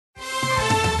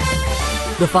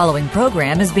The following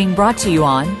program is being brought to you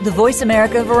on the Voice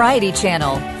America Variety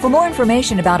Channel. For more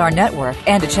information about our network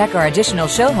and to check our additional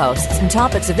show hosts and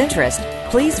topics of interest,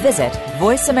 please visit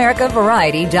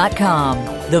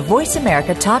voiceamericavariety.com. The Voice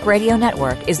America Talk Radio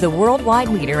Network is the worldwide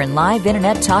leader in live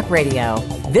Internet talk radio.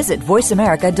 Visit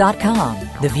voiceamerica.com.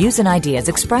 The views and ideas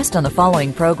expressed on the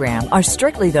following program are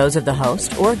strictly those of the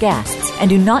host or guests and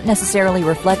do not necessarily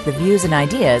reflect the views and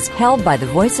ideas held by the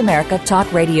Voice America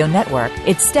Talk Radio Network,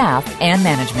 its staff, and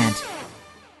management.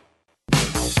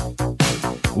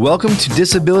 Welcome to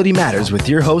Disability Matters with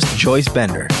your host, Joyce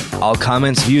Bender. All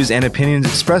comments, views, and opinions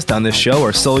expressed on this show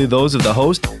are solely those of the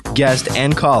host, guest,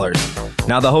 and callers.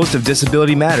 Now the host of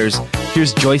Disability Matters,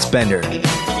 here's Joyce Bender.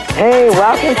 Hey,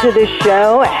 welcome to the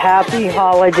show. Happy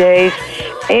holidays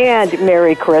and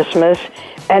Merry Christmas.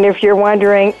 And if you're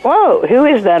wondering, whoa, who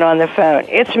is that on the phone?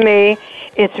 It's me.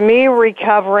 It's me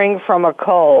recovering from a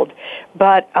cold,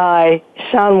 but I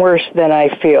sound worse than I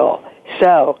feel.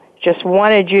 So just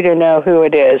wanted you to know who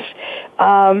it is.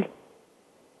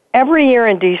 Every year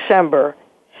in December,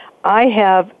 I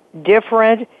have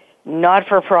different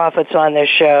not-for-profits on this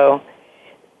show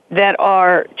that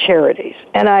are charities.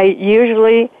 And I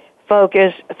usually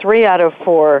focus 3 out of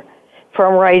 4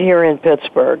 from right here in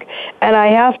Pittsburgh. And I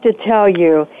have to tell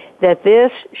you that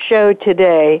this show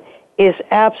today is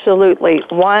absolutely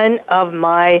one of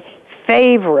my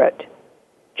favorite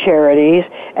charities.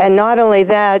 And not only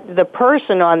that, the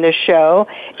person on the show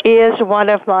is one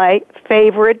of my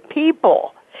favorite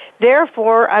people.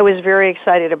 Therefore, I was very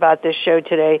excited about this show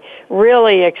today,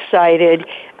 really excited.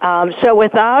 So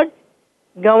without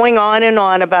going on and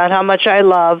on about how much I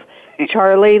love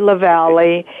Charlie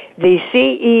LaValle, the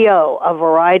CEO of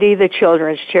Variety, the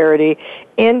children's charity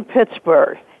in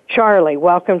Pittsburgh. Charlie,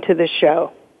 welcome to the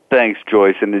show. Thanks,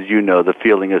 Joyce. And as you know, the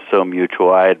feeling is so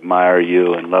mutual. I admire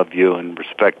you and love you and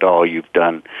respect all you've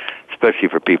done, especially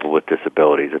for people with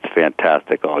disabilities. It's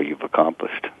fantastic, all you've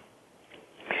accomplished.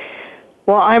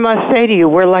 Well, I must say to you,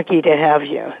 we're lucky to have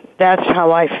you. That's how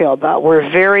I feel about it. We're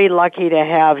very lucky to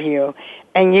have you.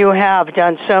 And you have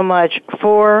done so much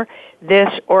for this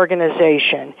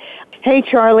organization. Hey,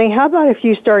 Charlie, how about if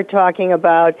you start talking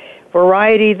about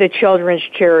Variety, the children's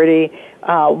charity,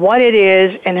 what it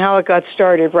is and how it got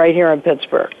started right here in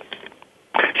Pittsburgh?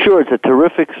 Sure, it's a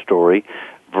terrific story.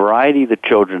 Variety, the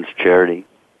children's charity,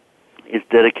 is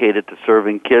dedicated to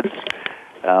serving kids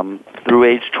through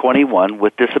age 21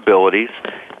 with disabilities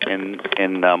in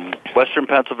western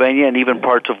Pennsylvania and even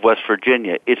parts of West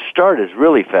Virginia. Its start is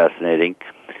really fascinating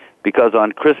because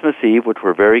on Christmas Eve, which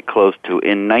we're very close to,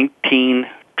 in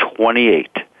 1928,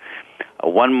 a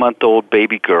 1-month-old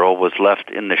baby girl was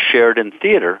left in the Sheridan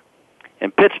Theater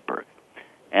in Pittsburgh.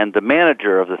 And the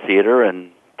manager of the theater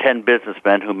and 10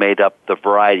 businessmen who made up the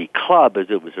Variety Club,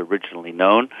 as it was originally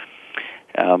known,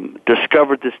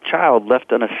 discovered this child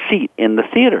left on a seat in the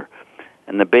theater.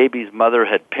 And the baby's mother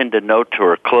had pinned a note to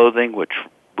her clothing which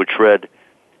read,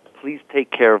 "Please take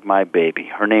care of my baby.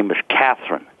 Her name is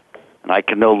Catherine, and I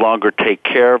can no longer take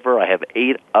care of her. I have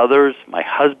 8 others. My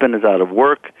husband is out of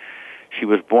work. She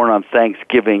was born on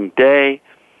Thanksgiving Day.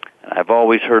 And I've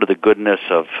always heard of the goodness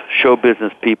of show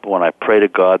business people, and I pray to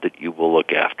God that you will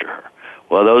look after her."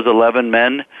 Well, those 11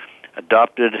 men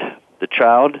adopted the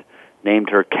child, named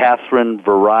her Catherine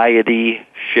Variety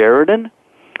Sheridan.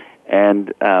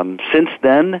 And since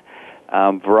then,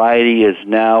 Variety is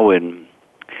now in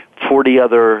 40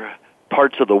 other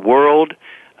parts of the world,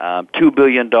 $2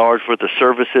 billion worth of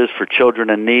services for children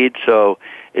in need. So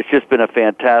it's just been a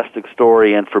fantastic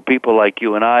story. And for people like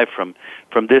you and I from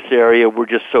this area, we're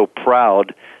just so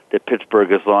proud that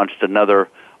Pittsburgh has launched another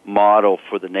model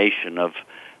for the nation of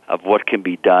what can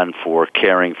be done for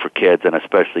caring for kids, and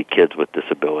especially kids with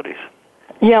disabilities.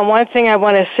 Yeah, one thing I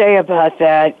want to say about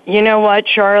that, you know what,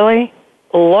 Charlie?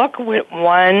 Look what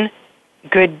one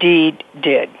good deed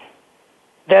did.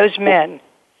 Those men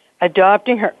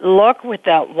adopting her, look what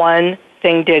that one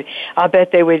thing did. I'll bet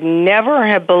they would never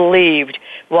have believed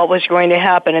what was going to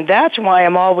happen. And that's why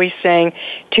I'm always saying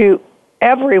to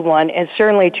everyone, and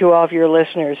certainly to all of your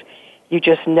listeners, you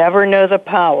just never know the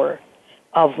power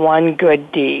of one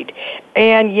good deed.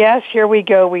 And yes, here we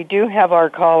go. We do have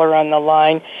our caller on the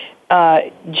line.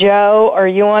 Joe, are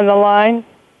you on the line?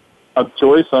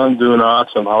 Joyce, I'm doing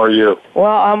awesome. How are you? Well,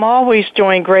 I'm always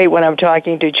doing great when I'm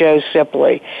talking to Joe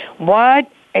Sipley. What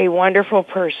a wonderful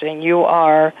person you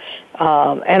are,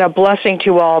 and a blessing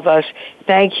to all of us.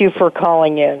 Thank you for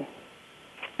calling in.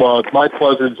 Well, it's my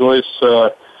pleasure, Joyce.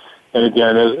 And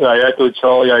again, as I echo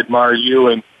Charlie, I admire you,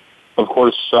 and of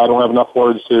course, I don't have enough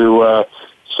words to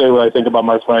say what I think about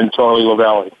my friend Charlie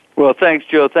LaValle. Well, thanks,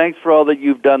 Joe. Thanks for all that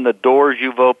you've done, the doors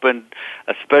you've opened,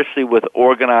 especially with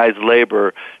organized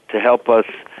labor to help us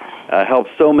help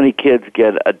so many kids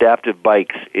get adaptive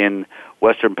bikes in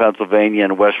Western Pennsylvania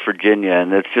and West Virginia,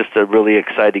 and it's just a really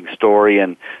exciting story,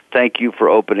 and thank you for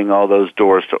opening all those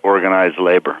doors to organized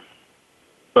labor.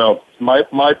 Well, my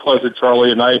pleasure,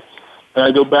 Charlie, and I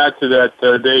go back to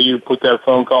that day you put that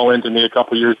phone call into me a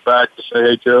couple of years back to say,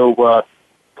 hey, Joe,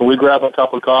 can we grab a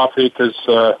cup of coffee? Because,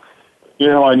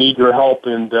 I need your help.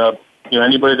 And,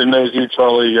 anybody that knows you,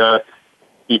 Charlie,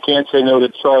 you can't say no to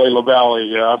Charlie LaValle.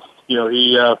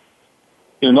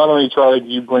 Not only, Charlie, do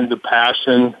you bring the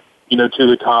passion, to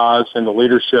the cause and the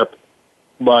leadership,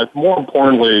 but more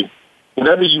importantly,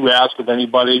 whatever you ask of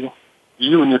anybody,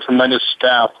 you and your tremendous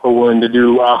staff are willing to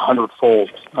do 100-fold.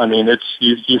 I mean,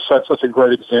 you set such a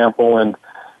great example, and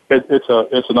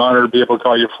it's an honor to be able to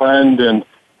call you a friend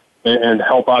and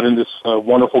help out in this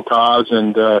wonderful cause.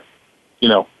 And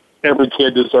every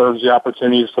kid deserves the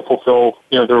opportunities to fulfill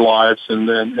their lives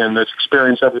and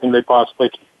experience everything they possibly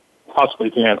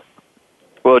can.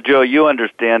 Well, Joe, you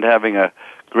understand having a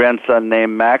grandson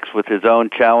named Max with his own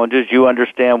challenges. You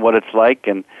understand what it's like,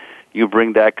 and you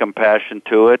bring that compassion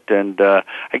to it. And I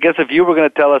guess if you were going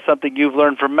to tell us something you've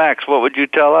learned from Max, what would you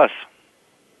tell us?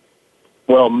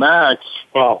 Well, Max,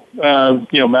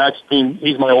 Max,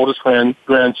 he's my oldest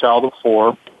grandchild of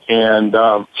 4, and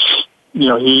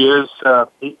he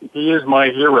is my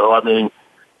hero. I mean,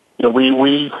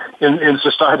 we in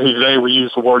society today we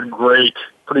use the word great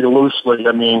pretty loosely.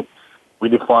 I mean, we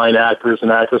define actors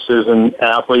and actresses and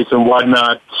athletes and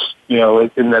whatnot,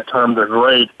 in that term they're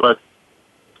great. But,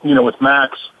 with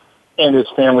Max and his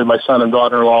family, my son and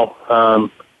daughter-in-law,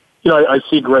 I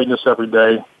see greatness every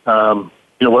day.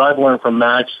 What I've learned from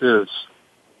Max is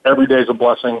every day is a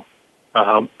blessing.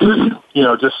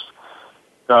 Just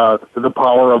the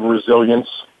power of resilience.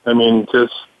 I mean,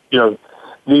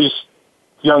 these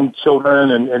young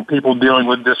children and people dealing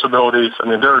with disabilities, I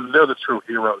mean, they're the true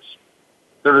heroes.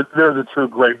 They're the true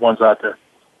great ones out there.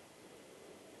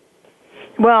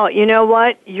 Well, you know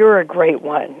what? You're a great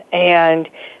one. And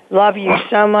love you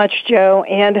so much, Joe,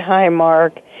 and hi,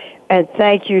 Mark. And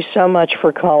thank you so much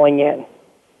for calling in.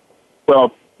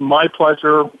 Well, my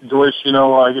pleasure, Joyce.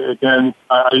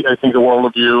 I think the world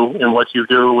of you and what you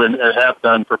do and have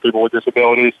done for people with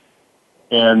disabilities.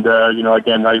 And,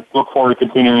 again, I look forward to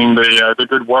continuing the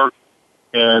good work.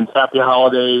 And happy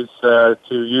holidays to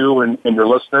you and your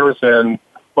listeners, and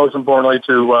most importantly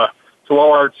to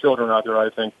all our children out there. I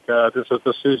think this is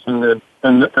the season,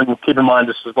 and keep in mind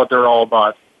this is what they're all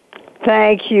about.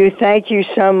 Thank you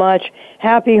so much.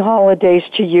 Happy holidays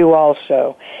to you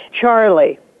also.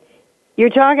 Charlie, you're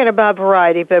talking about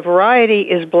Variety, but Variety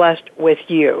is blessed with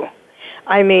you.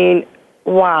 I mean,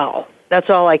 wow. That's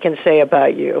all I can say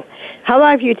about you. How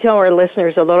about if you tell our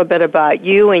listeners a little bit about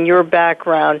you and your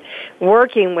background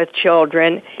working with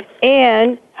children,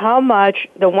 and how much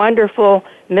the wonderful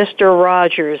Mr.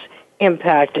 Rogers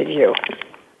impacted you?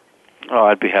 Oh,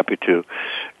 I'd be happy to.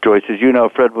 Joyce, as you know,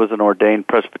 Fred was an ordained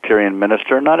Presbyterian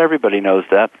minister. Not everybody knows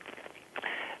that.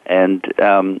 And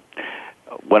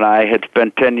when I had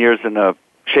spent 10 years in a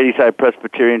Shadyside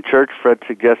Presbyterian church, Fred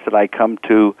suggested I come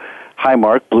to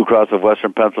Highmark, Blue Cross of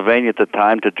Western Pennsylvania at the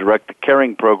time, to direct the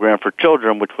caring program for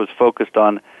children, which was focused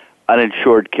on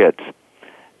uninsured kids.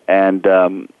 And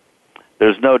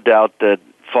there's no doubt that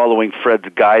following Fred's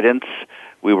guidance,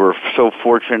 we were so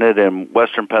fortunate in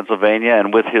Western Pennsylvania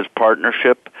and with his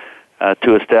partnership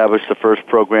to establish the first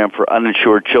program for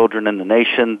uninsured children in the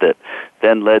nation that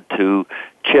then led to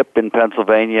CHIP in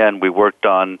Pennsylvania, and we worked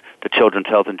on the Children's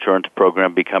Health Insurance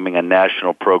Program becoming a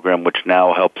national program which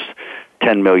now helps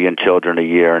 10 million children a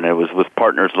year, and it was with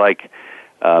partners like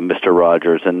Mr.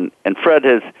 Rogers. And Fred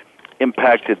has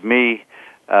impacted me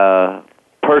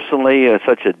personally in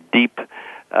such a deep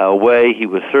way. He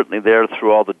was certainly there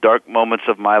through all the dark moments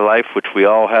of my life, which we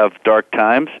all have dark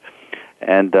times,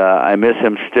 and I miss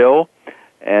him still.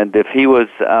 And if he was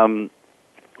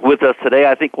with us today,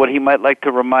 I think what he might like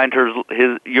to remind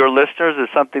your listeners is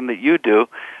something that you do.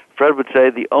 Fred would say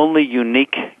the only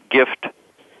unique gift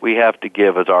we have to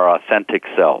give is our authentic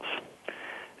selves.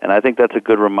 And I think that's a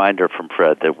good reminder from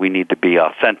Fred that we need to be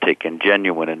authentic and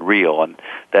genuine and real. And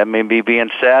that may be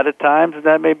being sad at times, and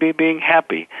that may be being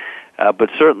happy. But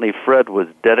certainly Fred was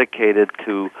dedicated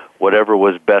to whatever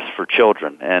was best for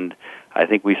children. And I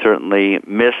think we certainly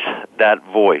miss that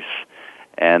voice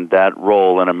and that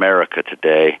role in America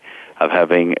today of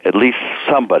having at least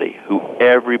somebody who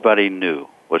everybody knew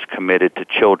was committed to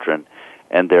children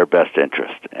and their best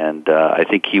interest. And I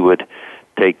think he would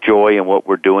take joy in what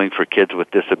we're doing for kids with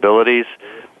disabilities,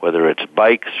 whether it's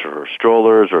bikes or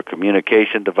strollers or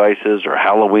communication devices or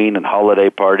Halloween and holiday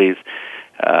parties.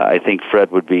 I think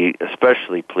Fred would be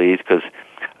especially pleased, because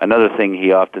another thing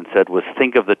he often said was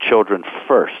think of the children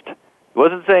first. He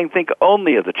wasn't saying think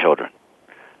only of the children,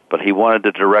 but he wanted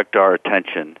to direct our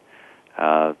attention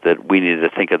that we needed to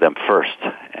think of them first.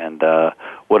 And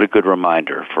what a good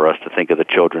reminder for us to think of the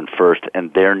children first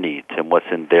and their needs and what's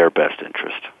in their best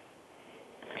interest.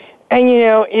 And,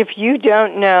 if you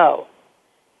don't know,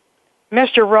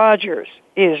 Mr. Rogers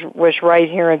was right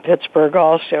here in Pittsburgh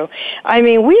also. I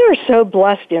mean, we are so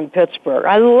blessed in Pittsburgh.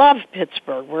 I love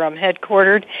Pittsburgh, where I'm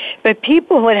headquartered, but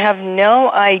people would have no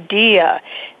idea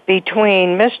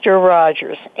between Mr.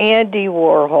 Rogers, Andy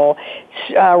Warhol,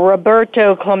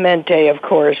 Roberto Clemente, of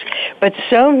course, but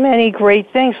so many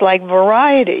great things like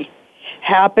Variety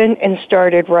happened and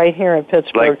started right here in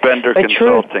Pittsburgh. Like Bender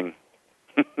Consulting.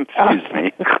 Excuse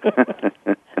me.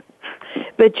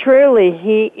 But truly,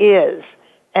 he is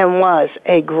and was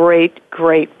a great,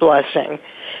 great blessing.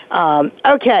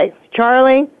 Okay,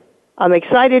 Charlie, I'm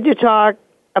excited to talk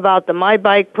about the My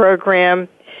Bike program.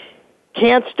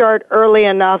 Can't start early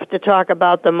enough to talk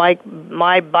about the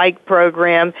My Bike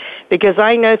program, because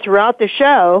I know throughout the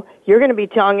show you're going to be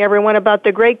telling everyone about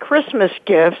the great Christmas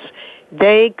gifts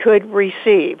they could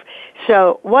receive.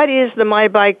 So what is the My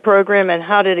Bike program, and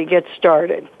how did it get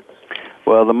started?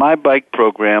 Well, the My Bike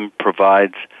program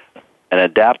provides an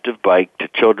adaptive bike to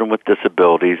children with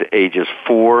disabilities ages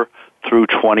 4 through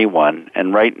 21.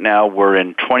 And right now we're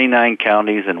in 29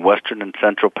 counties in western and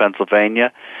central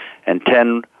Pennsylvania and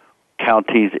 10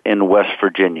 counties in West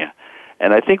Virginia.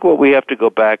 And I think what we have to go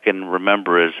back and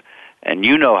remember is, and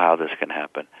you know how this can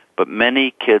happen, but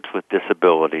many kids with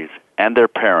disabilities and their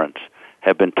parents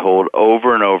have been told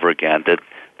over and over again that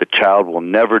the child will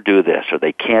never do this or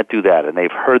they can't do that, and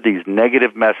they've heard these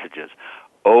negative messages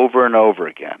over and over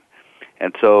again.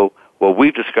 And so what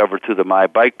we've discovered through the My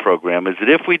Bike program is that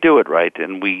if we do it right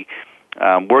and we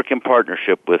work in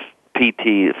partnership with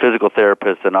PT, physical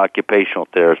therapists, and occupational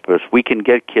therapists, we can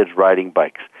get kids riding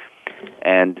bikes.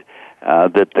 And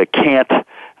that they can't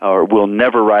or will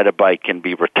never ride a bike can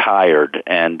be retired.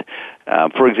 And,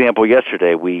 for example,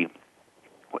 yesterday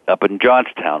up in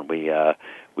Johnstown,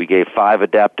 we gave 5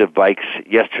 adaptive bikes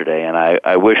yesterday, and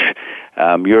I wish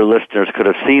your listeners could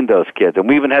have seen those kids. And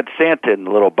we even had Santa in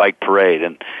the little bike parade.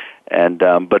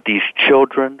 But these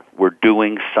children were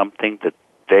doing something that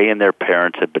they and their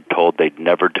parents had been told they'd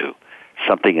never do,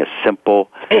 something as simple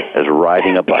as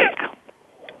riding a bike.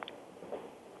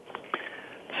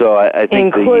 So I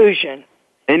think inclusion.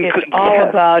 It's all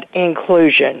about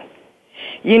inclusion.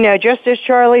 Just as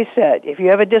Charlie said, if you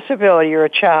have a disability or a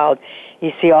child,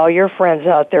 you see all your friends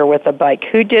out there with a bike.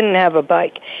 Who didn't have a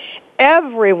bike?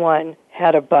 Everyone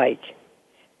had a bike.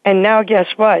 And now guess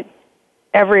what?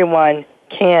 Everyone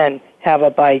can have a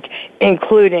bike,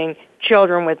 including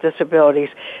children with disabilities,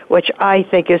 which I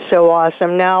think is so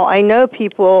awesome. Now, I know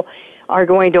people are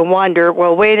going to wonder,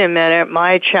 well, wait a minute,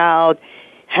 my child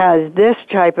has this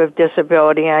type of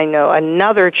disability. I know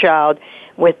another child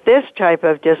with this type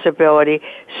of disability.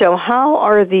 So how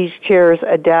are these chairs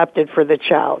adapted for the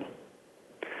child?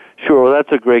 Sure, well,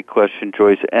 that's a great question,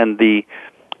 Joyce. And the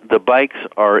bikes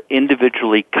are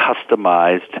individually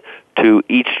customized to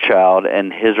each child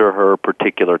and his or her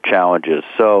particular challenges.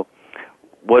 So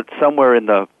somewhere in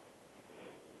the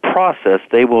process,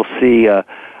 they will see a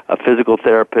physical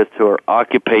therapist or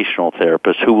occupational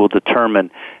therapist who will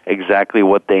determine exactly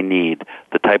what they need,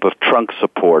 the type of trunk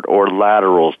support or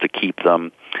laterals to keep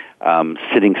them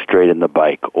sitting straight in the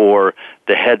bike, or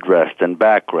the headrest and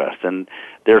backrest. And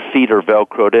their feet are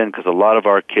Velcroed in because a lot of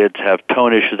our kids have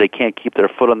tone issues. They can't keep their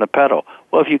foot on the pedal.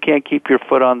 Well, if you can't keep your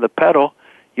foot on the pedal,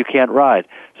 you can't ride.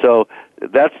 So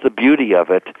that's the beauty of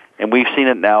it. And we've seen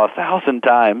it now 1,000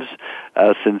 times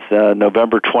since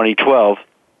November 2012,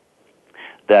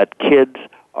 that kids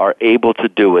are able to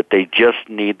do it. They just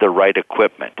need the right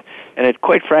equipment. And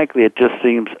quite frankly, it just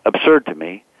seems absurd to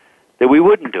me that we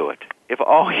wouldn't do it. If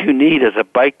all you need is a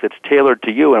bike that's tailored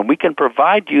to you, and we can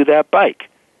provide you that bike,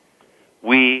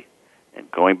 and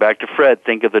going back to Fred,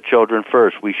 think of the children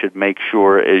first. We should make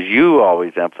sure, as you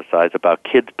always emphasize, about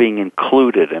kids being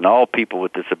included and all people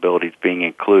with disabilities being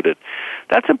included.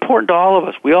 That's important to all of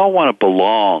us. We all want to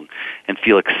belong and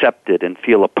feel accepted and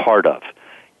feel a part of.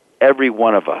 Every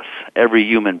one of us, every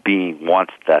human being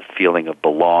wants that feeling of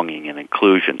belonging and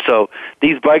inclusion. So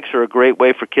these bikes are a great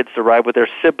way for kids to ride with their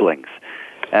siblings.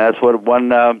 And that's what one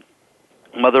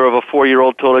mother of a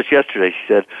 4-year-old told us yesterday.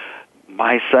 She said,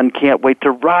 my son can't wait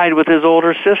to ride with his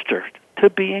older sister, to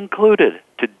be included,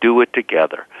 to do it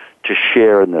together, to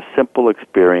share in the simple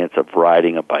experience of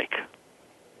riding a bike.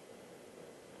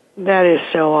 That is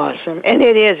so awesome. And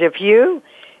it is. If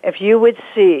you would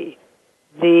see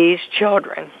these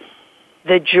children,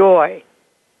 the joy,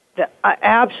 the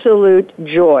absolute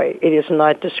joy, it is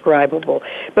not describable.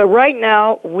 But right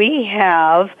now we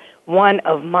have one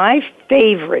of my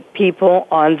favorite people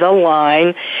on the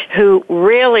line who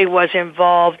really was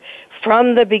involved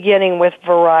from the beginning with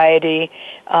Variety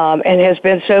and has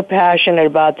been so passionate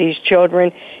about these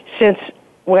children since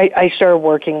I started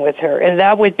working with her. And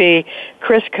that would be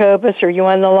Chris Kobus. Are you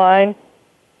on the line?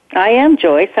 I am,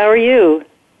 Joyce. How are you?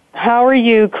 How are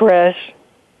you, Chris?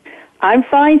 I'm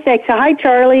fine, thanks. Hi,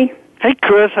 Charlie. Hey,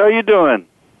 Chris. How are you doing?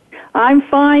 I'm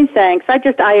fine, thanks.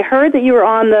 I heard that you were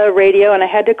on the radio, and I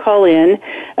had to call in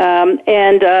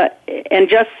and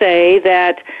just say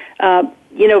that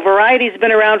Variety's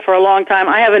been around for a long time.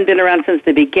 I haven't been around since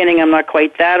the beginning. I'm not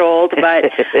quite that old,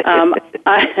 but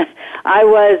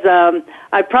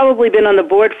I've probably been on the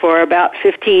board for about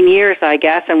 15 years, I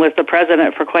guess, and was the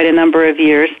president for quite a number of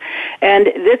years. And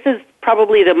this is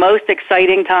probably the most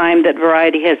exciting time that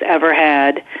Variety has ever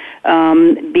had,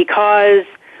 because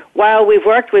while we've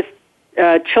worked with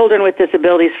children with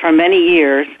disabilities for many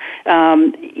years,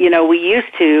 we used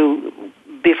to,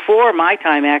 before my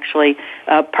time actually,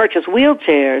 purchase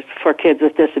wheelchairs for kids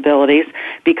with disabilities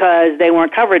because they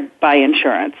weren't covered by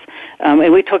insurance.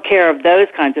 And we took care of those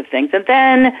kinds of things. And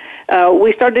then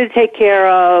we started to take care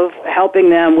of helping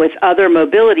them with other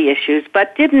mobility issues,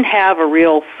 but didn't have a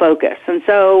real focus. And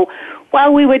so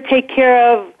while we would take care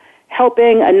of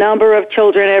helping a number of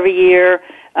children every year,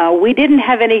 we didn't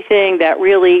have anything that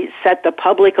really set the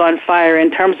public on fire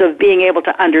in terms of being able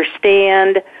to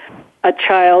understand a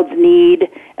child's need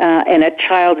and a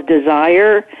child's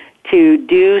desire to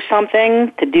do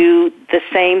something, to do the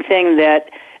same thing that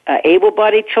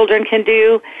able-bodied children can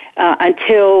do,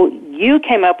 until you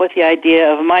came up with the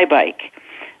idea of My Bike.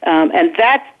 And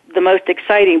that's the most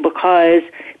exciting, because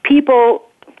people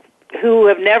who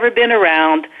have never been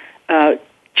around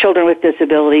children with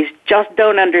disabilities just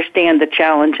don't understand the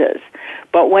challenges.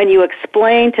 But when you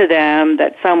explain to them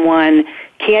that someone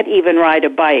can't even ride a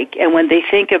bike, and when they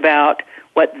think about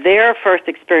what their first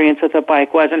experience with a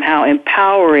bike was and how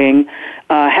empowering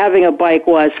having a bike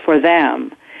was for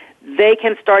them, they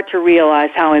can start to realize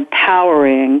how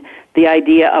empowering the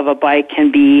idea of a bike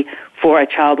can be for a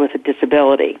child with a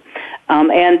disability.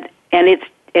 And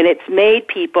it's made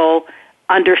people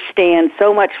understand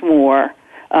so much more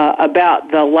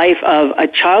about the life of a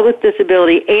child with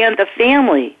disability and the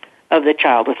family of the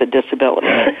child with a disability.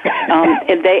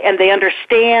 And they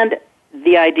understand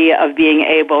the idea of being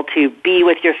able to be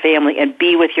with your family and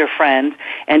be with your friends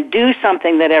and do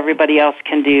something that everybody else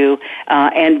can do,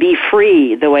 and be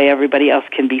free the way everybody else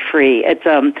can be free.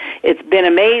 It's been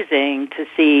amazing to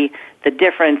see the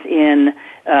difference in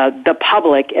the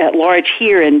public at large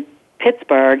here in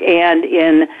Pittsburgh and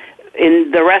in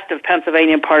the rest of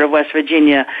Pennsylvania and part of West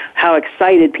Virginia, how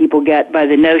excited people get by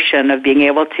the notion of being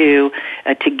able to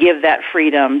give that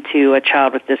freedom to a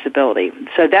child with disability.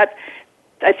 So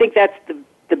I think that's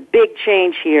the big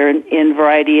change here in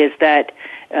Variety is that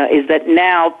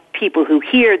now people who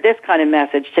hear this kind of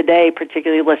message today,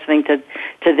 particularly listening to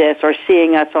this or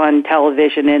seeing us on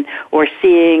television or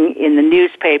seeing in the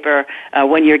newspaper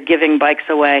when you're giving bikes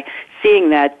away, seeing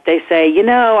that, they say,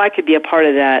 I could be a part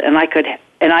of that, and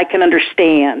I can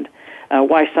understand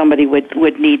why somebody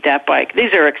would need that bike.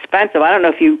 These are expensive. I don't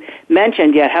know if you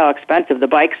mentioned yet how expensive the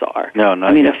bikes are. No,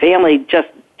 not yet. A family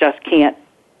just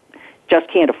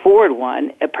can't afford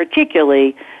one,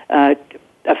 particularly a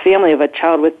family of a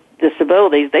child with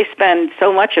disabilities. They spend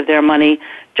so much of their money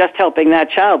just helping that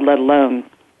child, let alone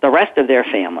the rest of their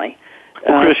family.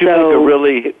 Well, Chris, you make a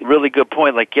really, really good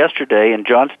point. Like yesterday in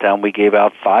Johnstown, we gave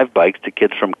out 5 bikes to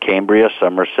kids from Cambria,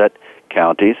 Somerset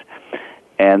counties,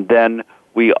 and then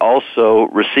we also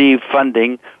received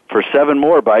funding for 7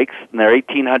 more bikes, and they're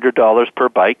 $1,800 per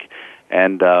bike.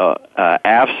 And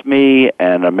AFSCME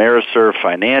and Ameriserve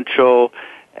Financial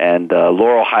and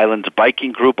Laurel Highlands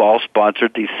Biking Group all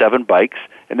sponsored these 7 bikes.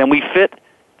 And then we fit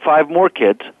 5 more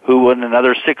kids who, in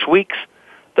another 6 weeks,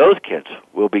 those kids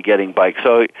will be getting bikes.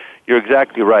 So you're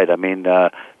exactly right. I mean,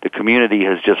 the community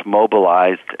has just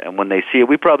mobilized, and when they see it,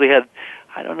 we probably had,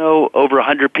 over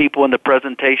 100 people in the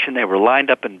presentation. They were lined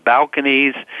up in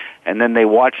balconies, and then they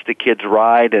watched the kids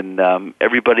ride, and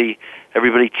everybody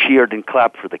cheered and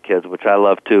clapped for the kids, which I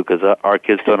love too, because our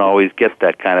kids don't always get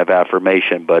that kind of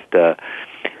affirmation. But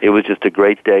it was just a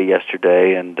great day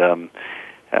yesterday, and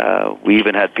we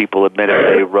even had people admit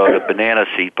if they rode a banana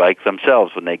seat bike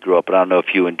themselves when they grew up. And I don't know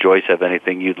if you and Joyce have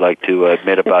anything you'd like to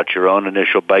admit about your own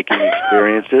initial biking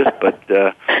experiences, but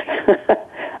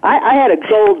I had a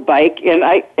gold bike, and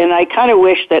I kind of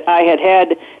wish that I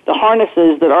had the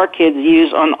harnesses that our kids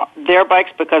use on their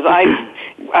bikes, because I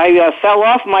fell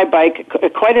off my bike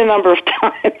quite a number of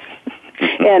times,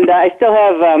 and I still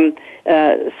have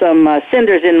some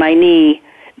cinders in my knee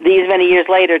these many years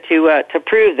later to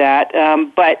prove that.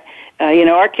 But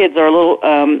our kids are a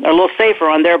little safer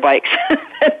on their bikes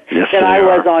than I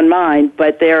was on mine.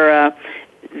 But they're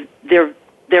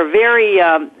very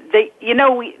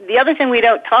the other thing we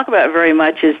don't talk about very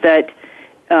much is that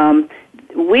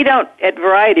we don't at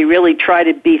Variety really try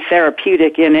to be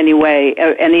therapeutic in any way,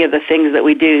 any of the things that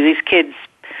we do. These kids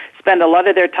spend a lot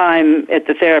of their time at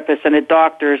the therapist and at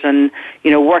doctors and,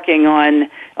 working on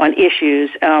issues,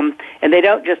 and they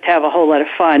don't just have a whole lot of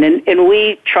fun. And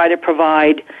we try to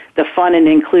provide the fun and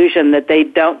inclusion that they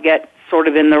don't get sort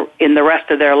of in the rest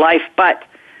of their life. But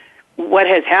what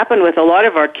has happened with a lot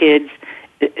of our kids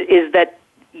is that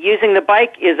using the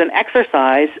bike is an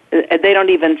exercise. They don't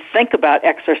even think about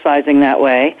exercising that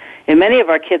way. And many of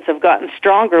our kids have gotten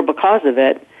stronger because of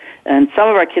it. And some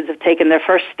of our kids have taken their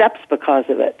first steps because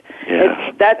of it.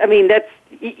 Yeah. They're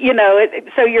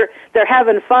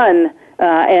having fun,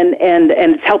 and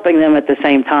it's helping them at the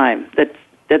same time.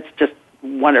 That's just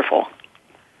wonderful.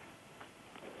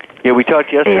 Yeah, we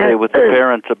talked yesterday with the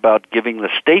parents about giving the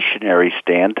stationary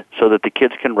stand so that the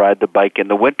kids can ride the bike in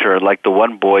the winter, like the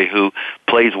one boy who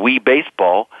plays Wii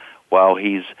baseball while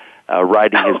he's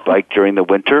riding his bike during the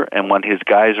winter, and when his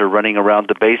guys are running around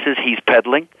the bases, he's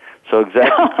pedaling. So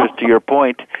exactly, Chris, to your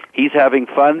point, he's having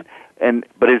fun,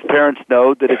 but his parents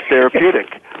know that it's therapeutic.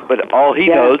 But all he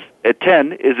knows at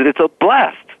 10 is that it's a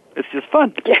blast. It's just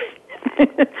fun. Yeah.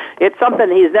 It's something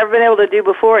he's never been able to do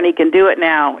before, and he can do it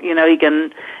now. He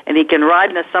can ride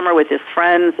in the summer with his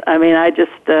friends. I mean,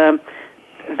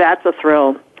 that's a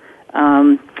thrill.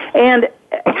 And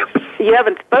you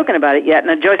haven't spoken about it yet,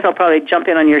 and Joyce, I'll probably jump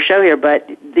in on your show here, but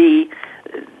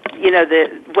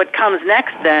what comes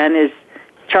next then is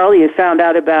Charlie has found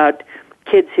out about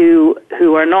kids who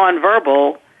are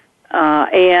nonverbal,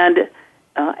 and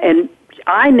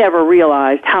I never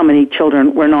realized how many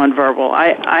children were nonverbal.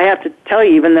 I have to tell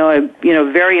you, even though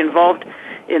I'm very involved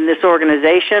in this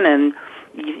organization, and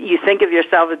you think of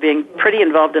yourself as being pretty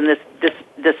involved in this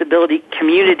disability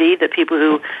community, the people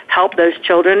who help those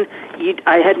children,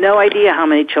 I had no idea how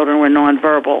many children were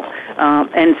nonverbal,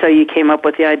 and so you came up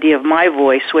with the idea of My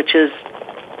Voice, which is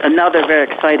another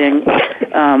very exciting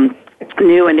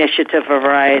new initiative for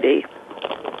Variety.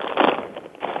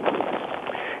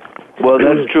 Well,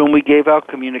 that's true, and we gave out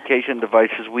communication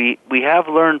devices. We have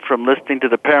learned from listening to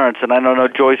the parents, and I don't know,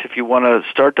 Joyce, if you want to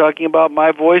start talking about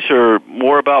My Voice or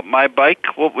more about My Bike,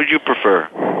 what would you prefer?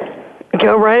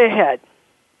 Go right ahead.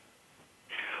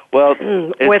 Well,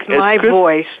 with My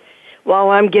Voice, while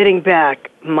I'm getting back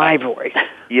my voice.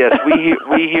 Yes,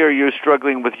 we hear you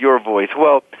struggling with your voice.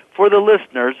 Well, for the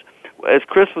listeners, as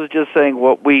Chris was just saying,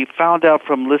 what we found out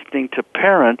from listening to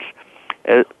parents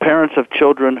of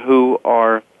children who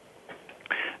are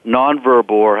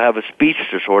nonverbal or have a speech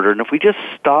disorder, and if we just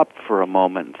stopped for a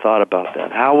moment and thought about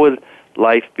that, how would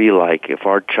life be like if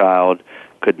our child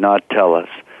could not tell us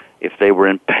if they were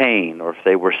in pain or if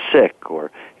they were sick or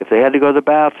if they had to go to the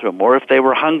bathroom or if they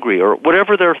were hungry or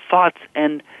whatever their thoughts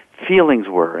and feelings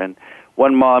were. And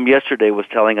one mom yesterday was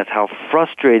telling us how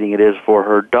frustrating it is for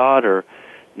her daughter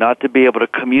not to be able to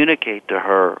communicate to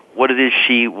her what it is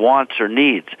she wants or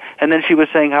needs. And then she was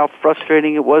saying how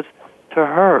frustrating it was to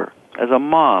her as a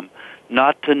mom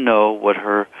not to know what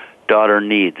her daughter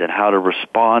needs and how to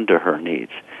respond to her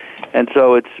needs. And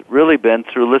so it's really been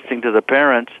through listening to the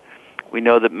parents. We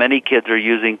know that many kids are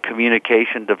using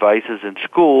communication devices in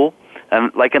school,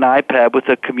 and like an iPad with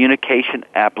a communication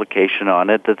application on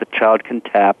it that the child can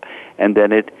tap, and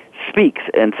then it speaks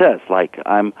and says, like,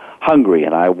 I'm hungry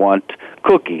and I want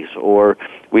cookies. Or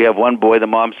we have one boy, the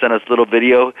mom sent us a little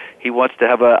video, he wants to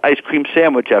have an ice cream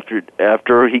sandwich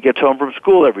after he gets home from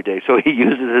school every day. So he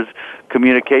uses his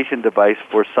communication device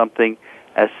for something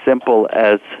as simple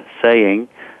as saying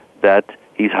that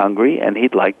he's hungry and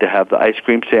he'd like to have the ice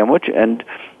cream sandwich. And,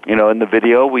 in the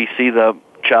video we see the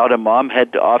child and mom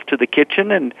head off to the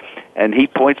kitchen, and he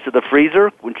points to the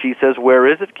freezer when she says, where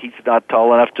is it? He's not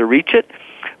tall enough to reach it,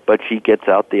 but she gets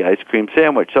out the ice cream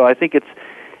sandwich. So I think it's,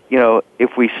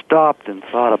 if we stopped and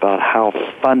thought about how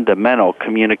fundamental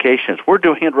communication is, we're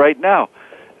doing it right now.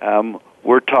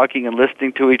 We're talking and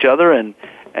listening to each other, and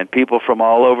people from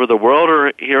all over the world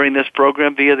are hearing this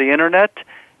program via the Internet.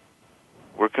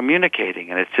 We're communicating,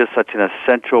 and it's just such an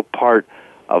essential part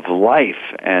of life.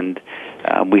 And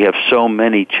we have so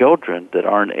many children that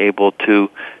aren't able to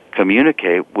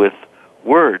communicate with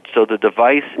words. So the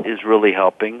device is really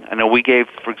helping. I know we gave,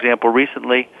 for example,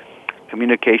 recently,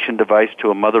 communication device to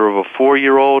a mother of a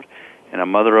 4-year-old and a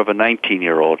mother of a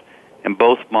 19-year-old, and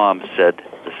both moms said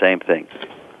the same thing.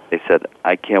 They said,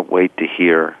 I can't wait to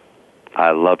hear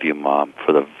I love you, Mom,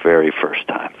 for the very first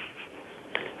time.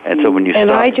 And so when you and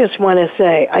start... I just want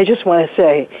to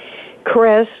say,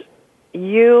 Chris,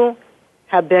 you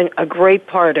have been a great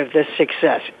part of this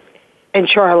success. And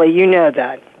Charlie, you know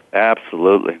that.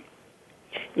 Absolutely.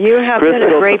 You have Chris been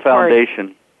a great the foundation.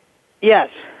 part. Yes.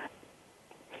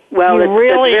 Well, you it's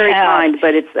really very have. kind,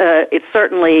 but it's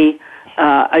certainly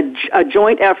a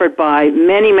joint effort by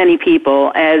many, many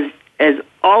people, as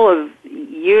all of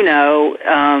you know,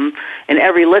 and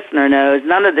every listener knows.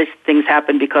 None of these things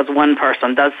happen because one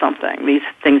person does something. These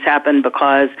things happen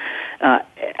because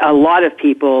a lot of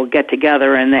people get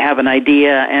together and they have an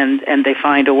idea and they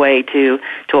find a way to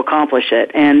accomplish it.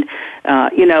 And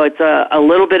it's a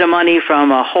little bit of money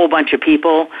from a whole bunch of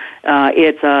people.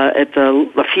 It's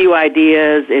a few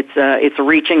ideas. It's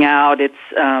reaching out. It's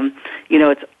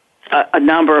it's a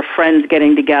number of friends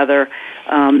getting together,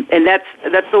 and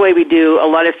that's the way we do a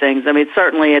lot of things. I mean,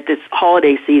 certainly at this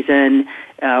holiday season,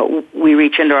 we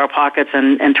reach into our pockets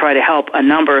and try to help a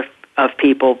number of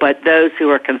people. But those who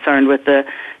are concerned with the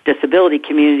disability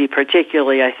community,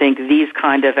 particularly, I think these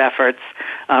kind of efforts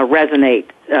resonate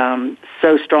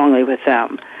so strongly with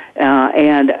them.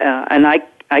 And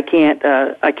I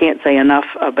can't say enough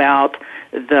about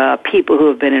the people who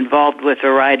have been involved with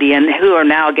Variety and who are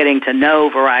now getting to know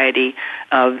Variety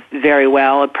very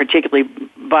well, particularly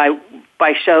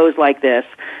by shows like this,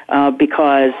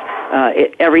 because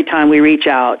every time we reach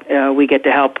out, we get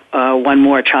to help one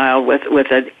more child with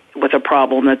a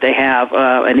problem that they have,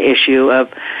 an issue of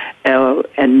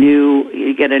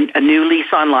you get a new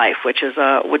lease on life, which is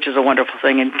a wonderful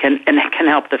thing, and can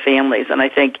help the families. And I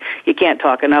think you can't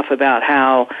talk enough about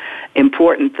how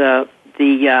important the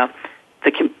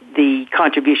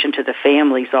contribution to the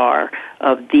families are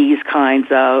of these kinds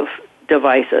of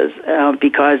devices,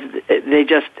 because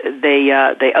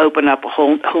they open up a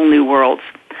whole new worlds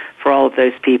for all of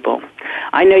those people.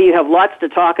 I know you have lots to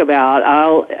talk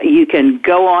about. You can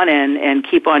go on and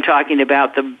keep on talking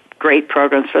about the great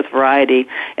programs with Variety,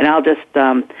 and I'll just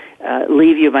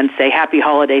leave you and say happy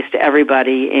holidays to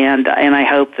everybody, and I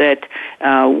hope that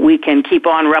we can keep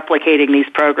on replicating these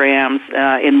programs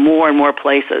in more and more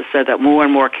places so that more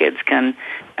and more kids can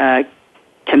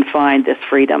find this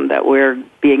freedom that we're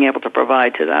being able to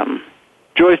provide to them.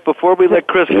 Joyce, before we let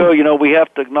Chris go, we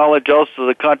have to acknowledge also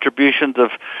the contributions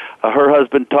of her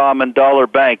husband, Tom, and Dollar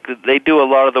Bank. They do a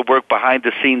lot of the work behind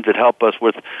the scenes that help us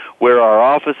with where our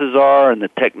offices are and the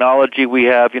technology we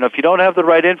have. If you don't have the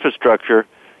right infrastructure,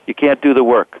 you can't do the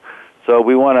work. So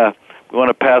we want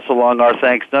to pass along our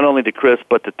thanks not only to Chris,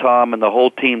 but to Tom and the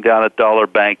whole team down at Dollar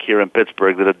Bank here in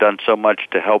Pittsburgh that have done so much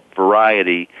to help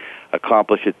Variety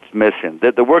accomplish its mission.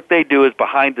 The work they do is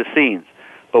behind the scenes,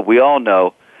 but we all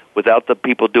know without the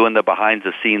people doing the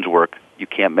behind-the-scenes work, you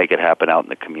can't make it happen out in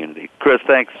the community. Chris,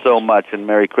 thanks so much, and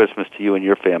Merry Christmas to you and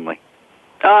your family.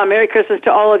 Merry Christmas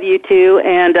to all of you, too,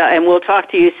 and we'll talk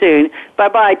to you soon.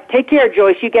 Bye-bye. Take care,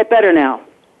 Joyce. You get better now.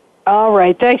 All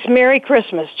right. Thanks. Merry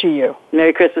Christmas to you.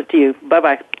 Merry Christmas to you.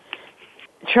 Bye-bye.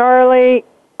 Charlie,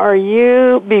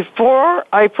 before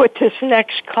I put this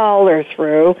next caller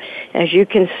through, as you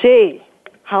can see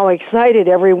how excited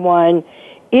everyone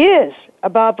is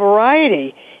about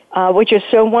Variety, which is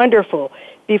so wonderful.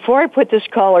 Before I put this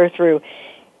caller through,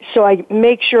 so I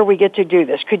make sure we get to do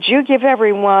this, could you give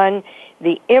everyone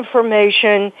the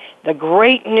information, the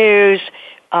great news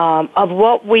of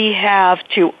what we have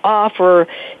to offer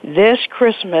this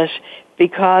Christmas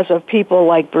because of people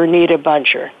like Bernita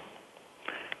Buncher?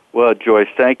 Well, Joyce,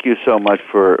 thank you so much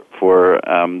for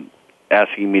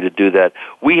asking me to do that.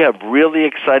 We have really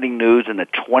exciting news in the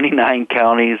 29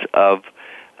 counties of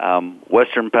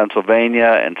western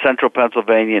Pennsylvania and central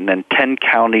Pennsylvania, and then 10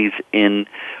 counties in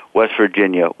West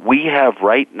Virginia. We have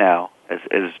right now,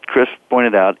 as Chris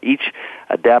pointed out, each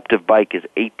adaptive bike is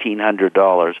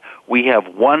 $1,800. We have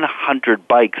 100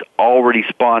 bikes already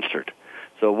sponsored.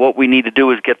 So what we need to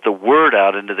do is get the word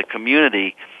out into the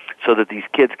community so that these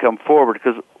kids come forward,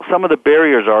 because some of the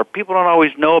barriers are people don't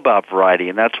always know about Variety,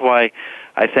 and that's why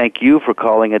I thank you for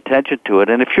calling attention to it.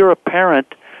 And if you're a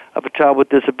parent of a child with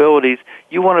disabilities,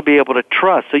 you want to be able to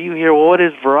trust. So you hear, well, what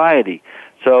is Variety?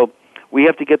 So we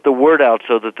have to get the word out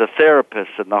so that the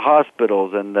therapists and the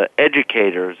hospitals and the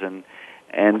educators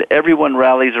and everyone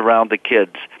rallies around the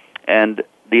kids. And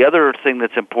the other thing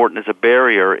that's important as a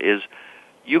barrier is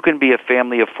you can be a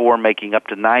family of 4 making up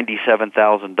to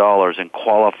 $97,000 and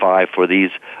qualify for these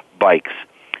bikes.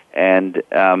 And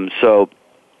so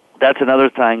That's another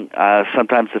thing.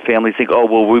 Sometimes the families think, oh,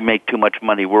 well, we make too much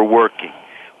money. We're working.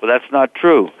 Well, that's not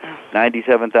true.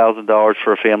 $97,000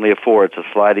 for a family of four. It's a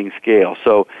sliding scale.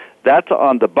 So that's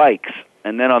on the bikes.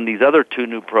 And then on these other two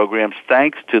new programs,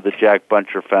 thanks to the Jack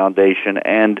Buncher Foundation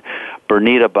and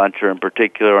Bernita Buncher in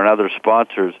particular and other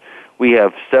sponsors, we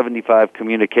have 75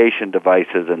 communication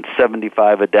devices and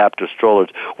 75 adaptive strollers.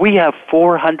 We have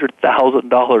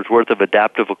 $400,000 worth of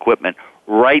adaptive equipment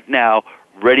right now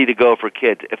ready to go for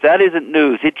kids. If that isn't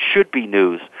news, it should be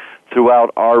news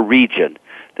throughout our region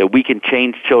that we can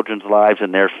change children's lives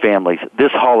and their families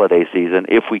this holiday season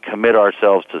if we commit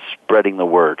ourselves to spreading the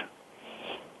word.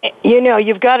 You know,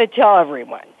 you've got to tell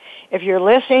everyone. If you're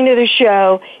listening to the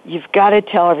show, you've got to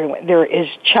tell everyone. There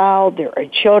are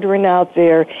children out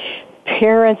there,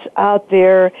 parents out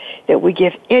there that would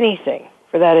give anything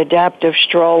for that adaptive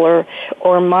stroller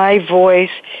or my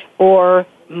voice or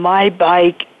my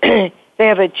bike. They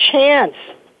have a chance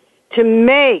to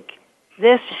make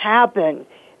this happen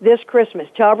this Christmas.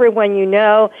 Tell everyone you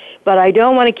know, but I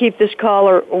don't want to keep this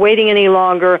caller waiting any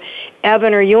longer.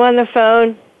 Evan, are you on the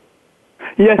phone?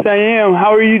 Yes, I am.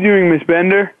 How are you doing, Miss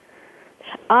Bender?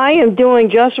 I am doing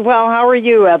just well. How are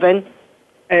you, Evan?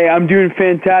 Hey, I'm doing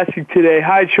fantastic today.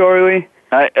 Hi, Charlie.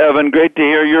 Hi, Evan. Great to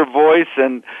hear your voice,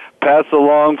 and pass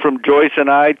along from Joyce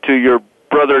and I to your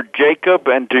brother Jacob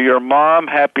and to your mom.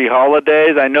 Happy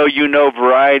holidays. I know you know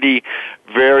Variety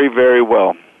very, very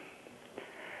well.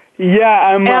 Yeah,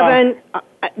 I'm... Evan,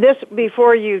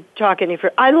 before you talk any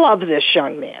further, I love this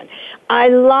young man. I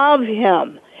love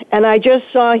him. And I just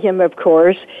saw him, of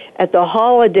course, at the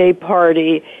holiday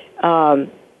party at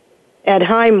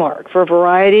Highmark for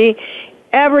Variety.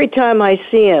 Every time I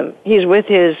see him, he's with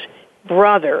his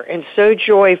brother and so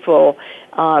joyful.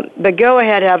 But go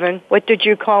ahead, Evan. What did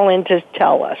you call in to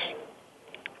tell us?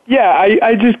 Yeah,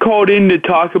 I just called in to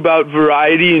talk about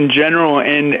Variety in general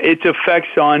and its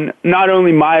effects on not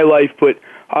only my life, but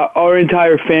our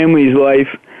entire family's life.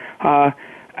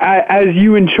 As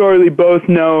you and Charlie both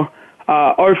know,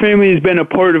 our family has been a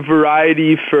part of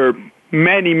Variety for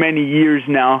many, many years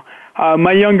now.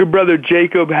 My younger brother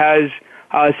Jacob has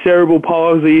cerebral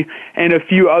palsy and a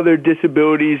few other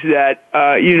disabilities that,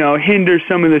 hinder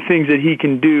some of the things that he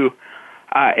can do.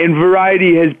 And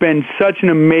Variety has been such an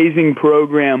amazing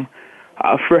program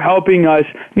for helping us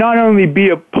not only be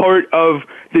a part of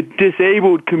the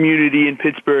disabled community in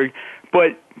Pittsburgh,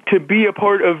 but to be a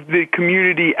part of the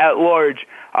community at large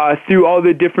through all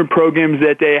the different programs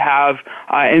that they have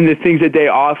and the things that they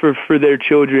offer for their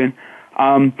children.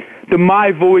 The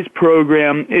My Voice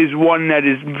program is one that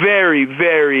is very,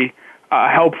 very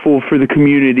helpful for the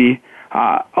community.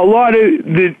 A lot of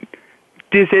the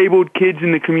disabled kids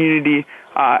in the community,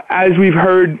 as we've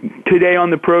heard today on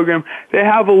the program, they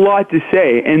have a lot to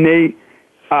say, and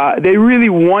they really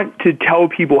want to tell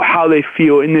people how they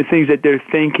feel and the things that they're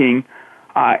thinking.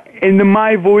 And the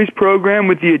My Voice program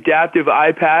with the adaptive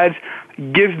iPads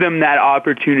gives them that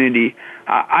opportunity.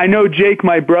 I know Jake,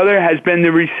 my brother, has been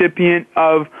the recipient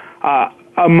of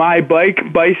a My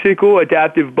Bicycle,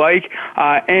 adaptive bike,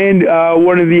 and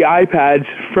one of the iPads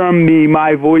from the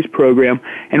My Voice program.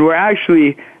 And we're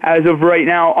actually, as of right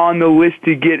now, on the list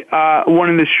to get one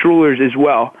of the strollers as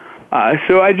well.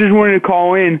 So I just wanted to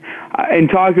call in and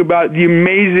talk about the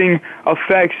amazing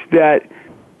effects that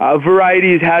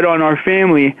Variety has had on our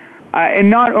family. And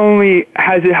not only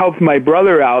has it helped my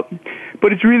brother out,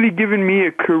 but it's really given me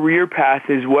a career path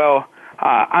as well.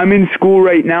 I'm in school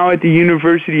right now at the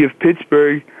University of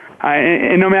Pittsburgh,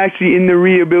 and I'm actually in the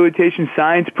rehabilitation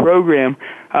science program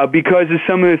because of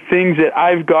some of the things that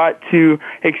I've got to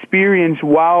experience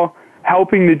while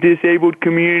helping the disabled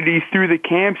community through the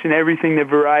camps and everything that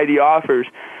Variety offers.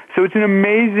 So it's an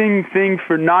amazing thing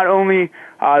for not only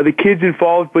the kids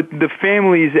involved, but the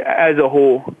families as a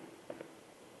whole.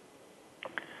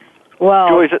 Well,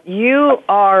 Joyce, you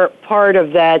are part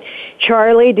of that.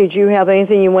 Charlie, did you have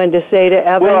anything you wanted to say to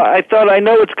Evan? Well, I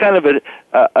know it's kind of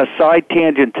a side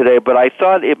tangent today, but I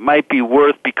thought it might be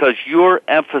worth, because your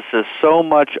emphasis so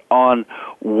much on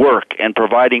work and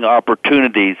providing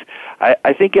opportunities.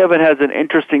 I think Evan has an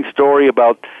interesting story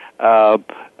about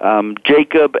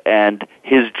Jacob and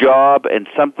his job and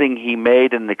something he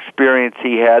made and an experience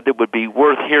he had that would be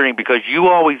worth hearing, because you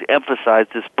always emphasize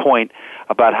this point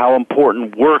about how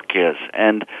important work is.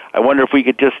 And I wonder if we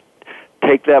could just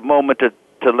take that moment to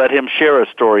let him share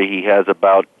a story he has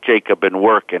about Jacob and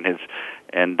work and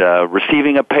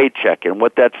receiving a paycheck and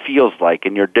what that feels like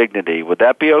and your dignity. Would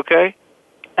that be okay?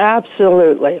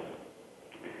 Absolutely.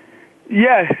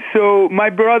 Yeah, so my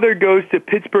brother goes to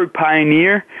Pittsburgh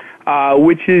Pioneer,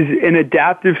 which is an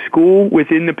adaptive school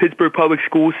within the Pittsburgh public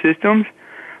school systems.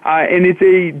 And it's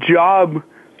a job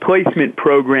placement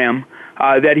program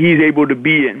that he's able to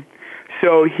be in.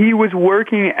 So he was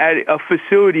working at a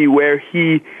facility where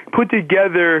he put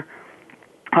together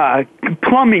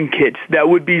plumbing kits that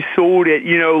would be sold at,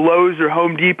 Lowe's or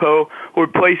Home Depot or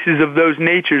places of those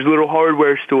natures, little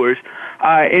hardware stores.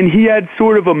 And he had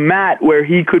sort of a mat where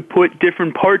he could put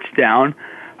different parts down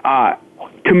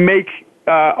to make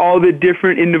all the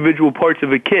different individual parts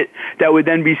of a kit that would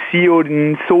then be sealed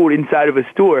and sold inside of a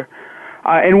store.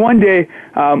 And one day,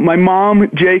 my mom,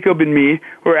 Jacob, and me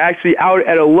were actually out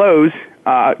at a Lowe's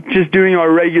just doing our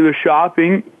regular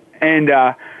shopping,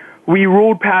 and we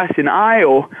rolled past an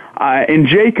aisle, and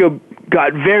Jacob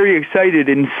got very excited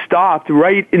and stopped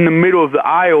right in the middle of the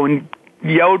aisle and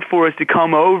yelled for us to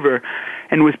come over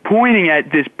and was pointing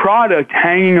at this product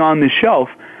hanging on the shelf.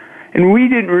 And we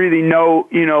didn't really know,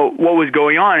 what was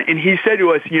going on. And he said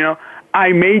to us,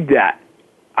 I made that.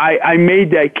 I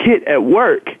made that kit at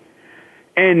work.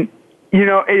 And,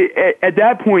 at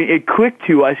that point, it clicked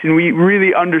to us, and we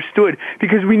really understood,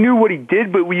 because we knew what he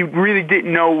did, but we really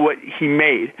didn't know what he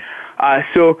made.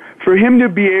 So for him to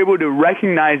be able to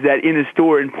recognize that in a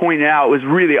store and point it out was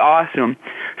really awesome.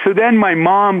 So then my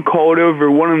mom called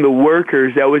over one of the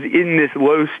workers that was in this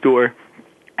Lowe's store,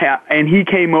 and he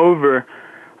came over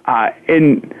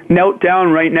and knelt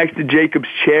down right next to Jacob's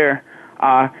chair,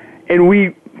 and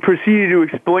we proceeded to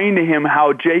explain to him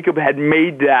how Jacob had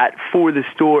made that for the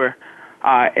store.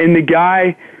 And the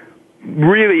guy,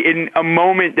 really, in a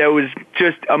moment that was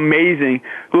just amazing,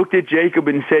 looked at Jacob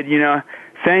and said,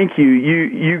 thank you.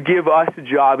 You give us a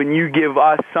job and you give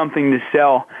us something to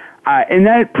sell. And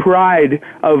that pride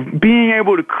of being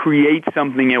able to create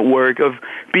something at work, of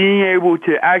being able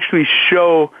to actually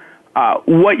show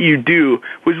what you do,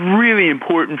 was really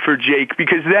important for Jake,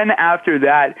 because then after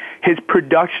that, his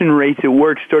production rates at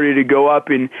work started to go up,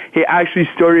 and he actually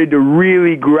started to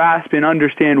really grasp and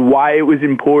understand why it was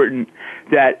important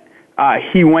that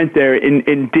he went there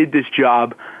and did this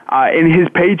job. And his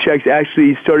paychecks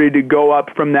actually started to go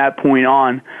up from that point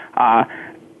on.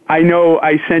 I know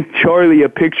I sent Charlie a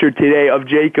picture today of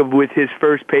Jacob with his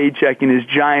first paycheck and his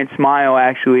giant smile,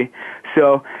 actually.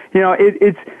 So,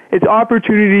 it's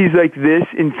opportunities like this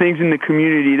and things in the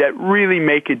community that really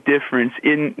make a difference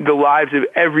in the lives of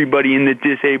everybody in the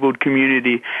disabled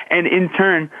community, and in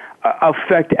turn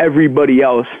affect everybody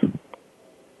else.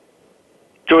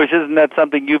 Joyce, isn't that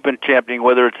something you've been championing,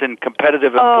 whether it's in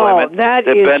competitive employment, that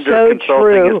is Bender so Consulting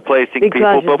true, is placing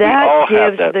because people, but we all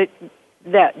have that.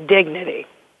 That dignity.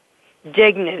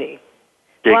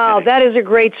 Wow, that is a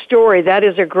great story. That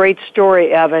is a great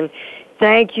story, Evan.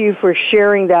 Thank you for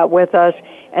sharing that with us,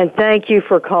 and thank you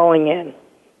for calling in.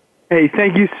 Hey,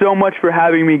 thank you so much for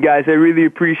having me, guys. I really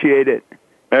appreciate it.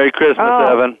 Merry Christmas,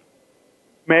 Evan.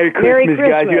 Merry Christmas,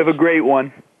 guys. You have a great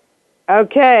one.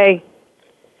 Okay.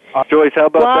 Joyce, how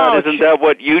about that? Isn't that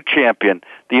what you champion?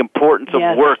 The importance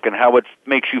of work and how it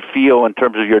makes you feel in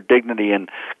terms of your dignity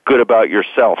and good about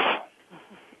yourself.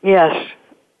 Yes.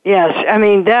 I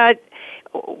mean, that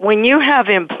when you have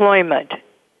employment,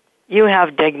 you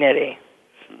have dignity.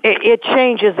 It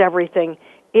changes everything.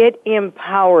 It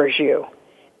empowers you.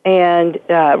 And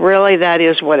really, that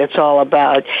is what it's all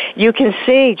about. You can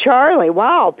see, Charlie,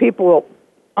 wow, people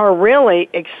are really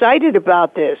excited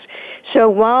about this. So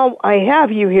while I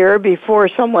have you here, before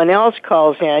someone else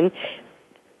calls in,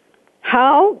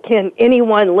 how can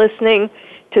anyone listening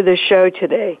to the show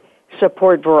today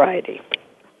support Variety?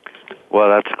 Well,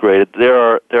 that's great. There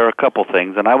are a couple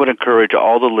things, and I would encourage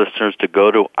all the listeners to go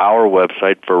to our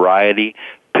website,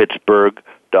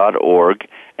 varietypittsburgh.org.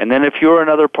 And then if you're in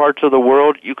other parts of the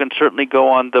world, you can certainly go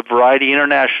on the Variety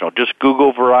International. Just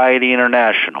Google Variety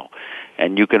International,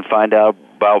 and you can find out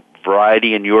about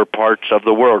Variety in your parts of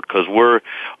the world, because we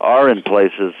are in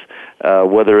places,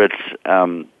 whether it's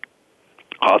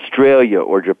Australia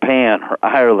or Japan or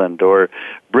Ireland or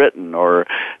Britain or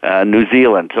New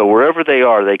Zealand. So wherever they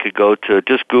are, they could go to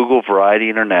just Google Variety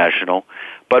International.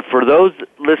 But for those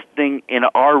listening in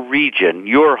our region,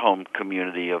 your home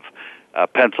community of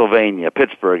Pennsylvania,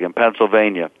 Pittsburgh and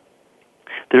Pennsylvania,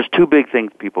 there's two big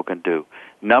things people can do.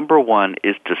 Number one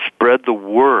is to spread the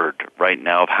word right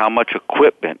now of how much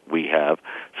equipment we have.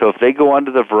 So if they go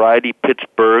onto the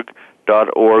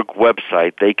varietypittsburgh.org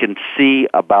website, they can see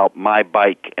about my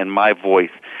bike and my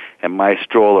voice and my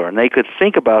stroller, and they could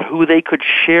think about who they could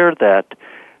share that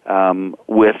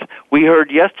with. We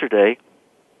heard yesterday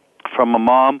from a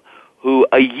mom who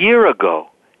a year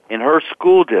ago in her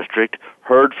school district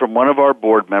heard from one of our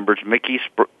board members, Mickey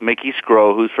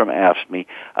Scrow, who's from AFSCME,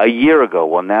 a year ago.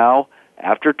 Well, now,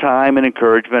 after time and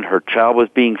encouragement, her child was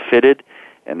being fitted.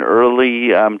 In early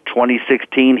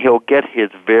 2016, he'll get his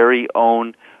very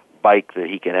own bike that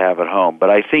he can have at home. But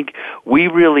I think we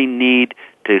really need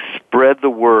to spread the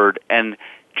word and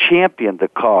champion the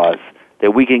cause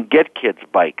that we can get kids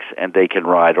bikes and they can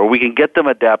ride, or we can get them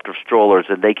adaptive strollers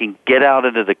and they can get out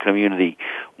into the community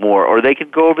more, or they can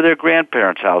go over their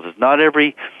grandparents' houses. Not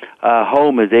every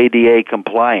home is ADA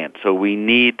compliant, so we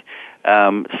need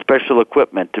special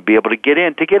equipment to be able to get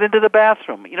into the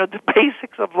bathroom, the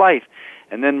basics of life.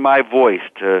 And then my voice,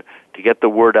 to get the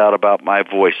word out about my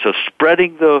voice. So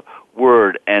spreading the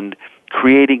word and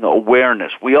creating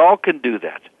awareness. We all can do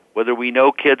that, whether we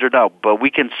know kids or not, but we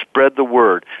can spread the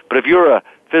word. But if you're a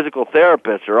physical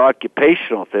therapist or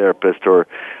occupational therapist or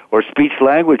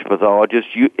speech-language pathologist,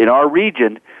 in our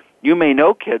region, you may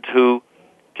know kids who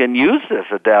can use this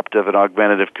adaptive and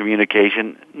augmentative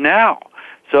communication now.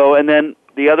 So, and then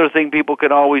the other thing people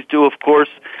can always do, of course,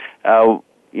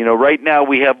 right now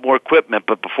we have more equipment,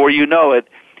 but before you know it,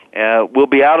 we'll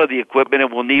be out of the equipment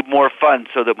and we'll need more funds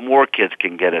so that more kids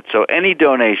can get it. So any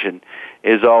donation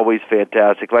is always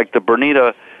fantastic. Like the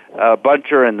Bernita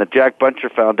Buncher and the Jack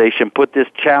Buncher Foundation put this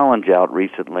challenge out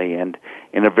recently, and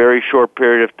in a very short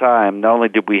period of time, not only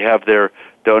did we have their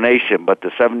donation, but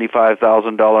the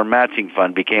 $75,000 matching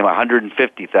fund became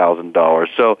 $150,000.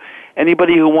 So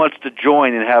anybody who wants to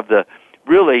join and have the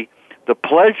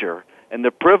pleasure and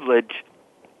the privilege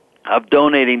of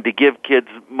donating to give kids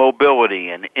mobility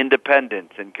and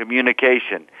independence and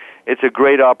communication, it's a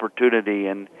great opportunity.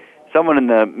 And someone in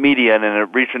the media in a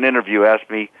recent interview asked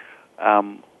me,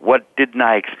 what didn't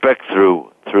I expect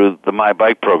through the My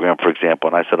Bike program, for example?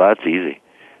 And I said, that's easy.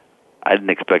 I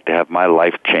didn't expect to have my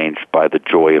life changed by the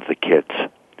joy of the kids.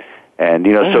 And,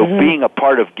 so being a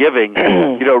part of giving,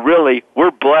 really,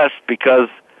 we're blessed because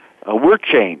we're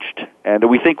changed. And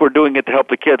we think we're doing it to help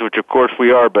the kids, which of course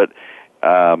we are, but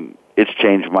it's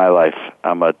changed my life.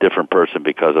 I'm a different person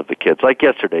because of the kids. Like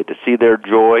yesterday, to see their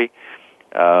joy,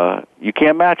 you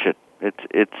can't match it.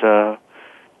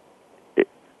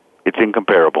 It's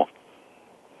incomparable.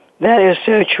 That is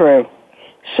so true.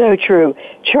 So true.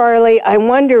 Charlie, I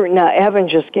wonder, now Evan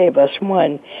just gave us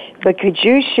one, but could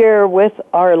you share with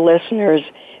our listeners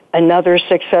another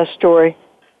success story?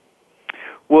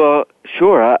 Well,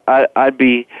 sure. I'd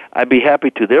be happy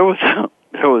to. There was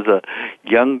a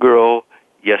young girl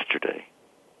yesterday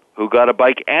who got a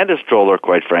bike and a stroller,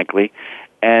 quite frankly,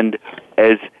 and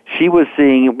as she was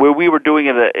seeing where we were doing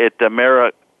it at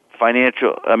Ameriserve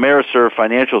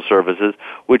Financial Services,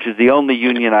 which is the only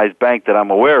unionized bank that I'm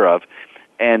aware of.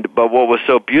 But what was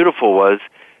so beautiful was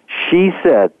she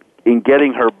said, in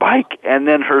getting her bike and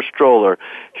then her stroller,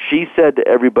 she said to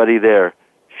everybody there,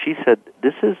 she said,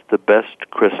 "This is the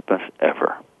best Christmas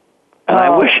ever." And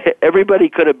I wish everybody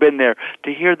could have been there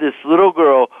to hear this little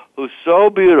girl who's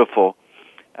so beautiful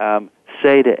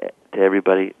say to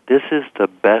everybody, "This is the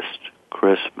best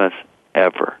Christmas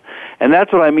ever." And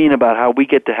that's what I mean about how we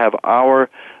get to have our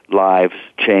lives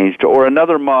changed. Or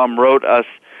another mom wrote us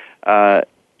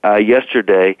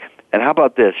yesterday, and how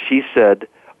about this? She said,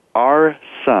 "Our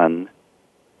son,"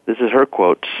 this is her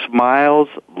quote, "smiles,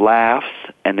 laughs,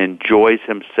 and enjoys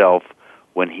himself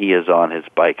when he is on his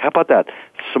bike." How about that?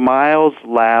 Smiles,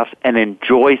 laughs, and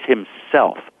enjoys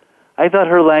himself. I thought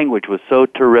her language was so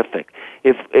terrific.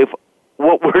 If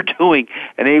what we're doing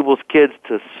enables kids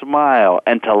to smile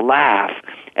and to laugh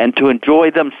and to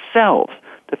enjoy themselves,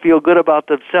 to feel good about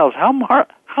themselves,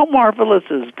 how marvelous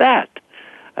is that?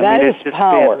 It's just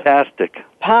power. Fantastic.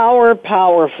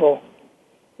 Powerful.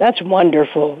 That's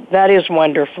wonderful. That is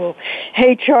wonderful.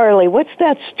 Hey, Charlie, what's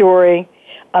that story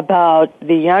about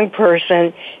the young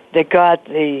person that got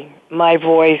my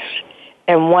voice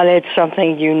and wanted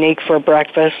something unique for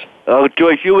breakfast? Oh,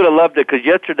 Joyce, you would have loved it, because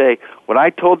yesterday when I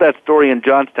told that story in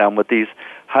Johnstown with these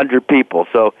 100 people,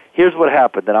 so here's what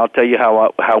happened, and I'll tell you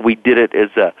how we did it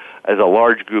as a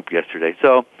large group yesterday.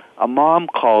 So a mom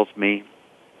calls me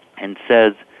and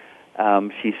says,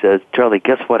 she says, "Charlie,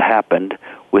 guess what happened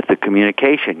with the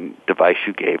communication device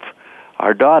you gave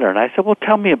our daughter?" And I said, "Well,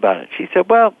 tell me about it." She said,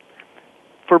 "Well,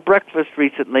 for breakfast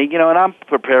recently, and I'm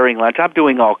preparing lunch. I'm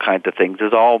doing all kinds of things,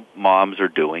 as all moms are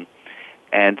doing.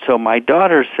 And so my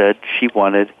daughter said she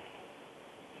wanted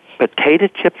potato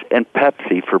chips and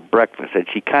Pepsi for breakfast," and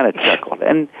she kind of chuckled.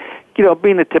 And,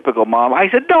 being a typical mom, I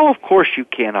said, "No, of course you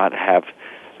cannot have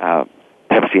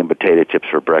Pepsi and potato chips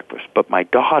for breakfast." But my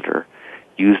daughter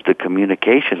used the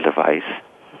communication device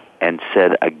and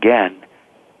said again,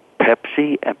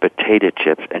 "Pepsi and potato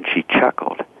chips," and she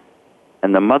chuckled.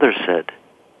 And the mother said,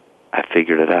 "I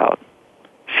figured it out.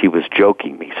 She was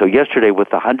joking me." So yesterday,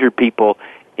 with 100 people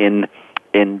in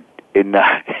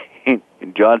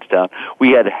Johnstown,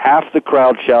 we had half the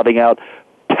crowd shouting out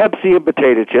Pepsi and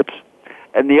potato chips,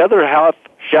 and the other half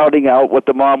shouting out what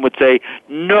the mom would say,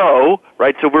 no,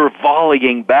 right? So we're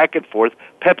volleying back and forth,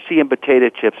 Pepsi and potato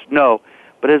chips, no.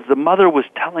 But as the mother was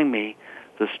telling me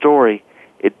the story,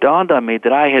 it dawned on me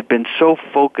that I had been so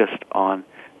focused on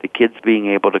the kids being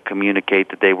able to communicate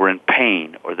that they were in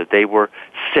pain or that they were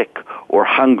sick or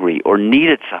hungry or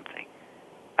needed something.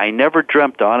 I never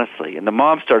dreamt, honestly, and the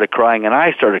mom started crying and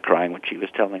I started crying when she was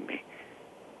telling me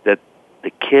that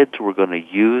the kids were going to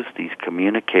use these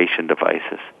communication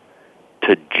devices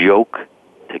to joke,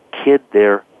 to kid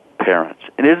their parents.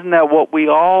 And isn't that what we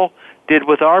all did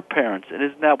with our parents? And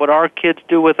isn't that what our kids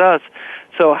do with us?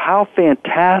 So how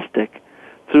fantastic,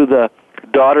 through the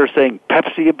daughter saying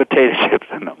Pepsi and potato chips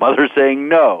and the mother saying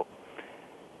no.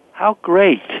 How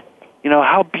great.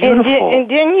 How beautiful. And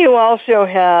didn't you also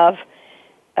have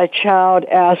a child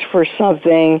ask for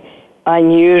something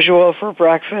unusual for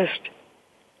breakfast?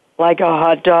 Like a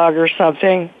hot dog or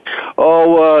something?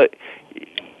 Oh,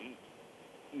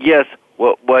 yes.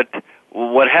 What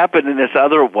happened in this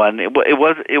other one? It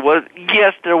was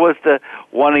yes, there was the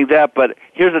wanting that, but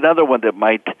here's another one that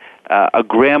might a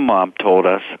grandmom told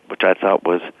us, which I thought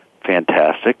was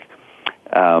fantastic,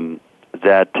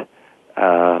 that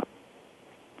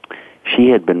she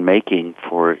had been making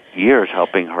for years,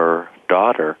 helping her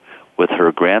daughter with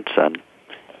her grandson.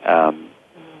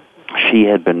 She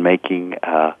had been making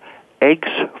eggs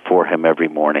for him every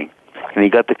morning, and he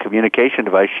got the communication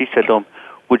device. She said to him,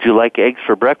 "Would you like eggs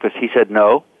for breakfast?" He said,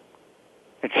 "No."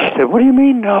 And she said, "What do you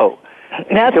mean, no?"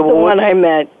 That's the one I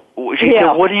meant. She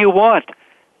said, "What do you want?"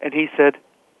 And he said,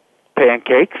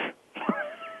 "Pancakes."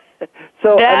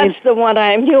 So that's the one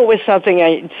I knew it was something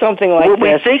like when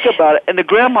this. We think about it, and the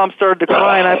grandmom started to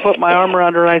cry, and I put my arm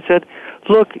around her and I said,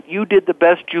 "Look, you did the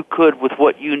best you could with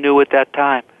what you knew at that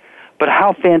time. But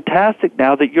how fantastic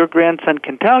now that your grandson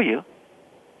can tell you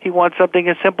he wants something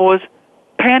as simple as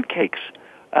pancakes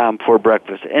for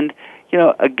breakfast." And,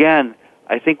 again,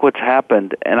 I think what's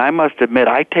happened, and I must admit,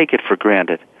 I take it for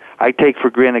granted. I take for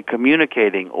granted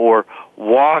communicating or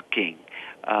walking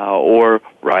or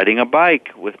riding a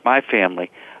bike with my family.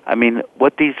 I mean,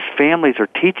 what these families are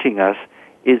teaching us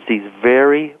is these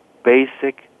very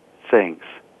basic things.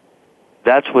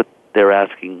 That's what they're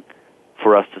asking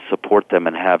for us to support them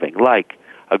in having, like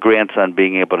a grandson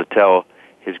being able to tell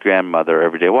his grandmother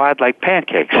every day, "Well, I'd like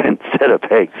pancakes instead of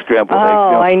eggs, scrambled eggs."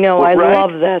 I know. Well, I right?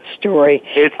 love that story.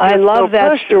 I love that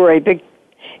precious. story.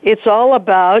 It's all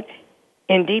about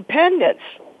independence.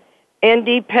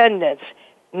 Independence.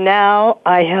 Now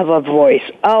I have a voice.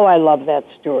 Oh, I love that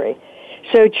story.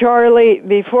 So, Charlie,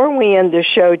 before we end the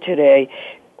show today,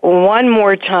 one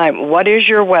more time, what is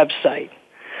your website?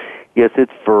 Yes,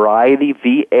 it's Variety,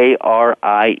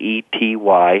 Variety,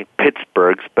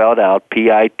 Pittsburgh, spelled out,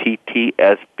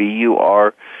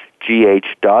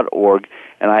 PITTSBURGH.org.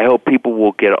 And I hope people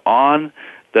will get on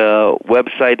the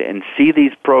website and see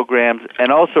these programs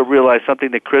and also realize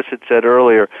something that Chris had said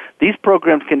earlier. These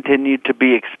programs continue to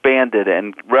be expanded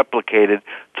and replicated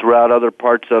throughout other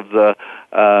parts of the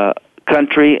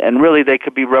country, and really they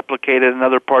could be replicated in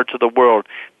other parts of the world.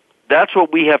 That's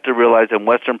what we have to realize in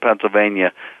Western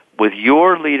Pennsylvania. With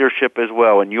your leadership as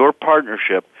well and your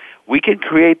partnership, we can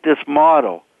create this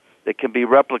model that can be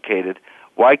replicated.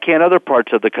 Why can't other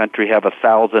parts of the country have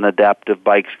 1,000 adaptive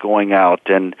bikes going out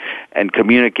and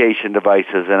communication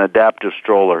devices and adaptive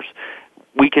strollers?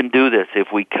 We can do this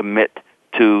if we commit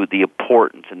to the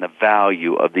importance and the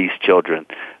value of these children.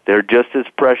 They're just as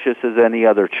precious as any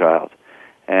other child.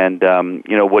 And,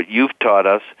 what you've taught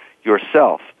us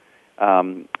yourself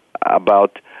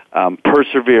about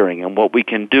persevering and what we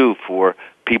can do for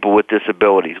people with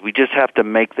disabilities. We just have to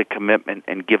make the commitment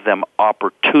and give them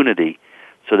opportunity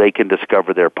so they can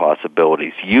discover their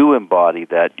possibilities. You embody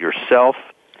that yourself,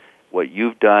 what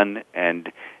you've done,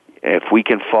 and if we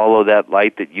can follow that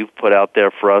light that you've put out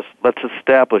there for us, let's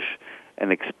establish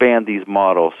and expand these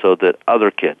models so that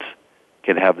other kids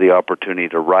can have the opportunity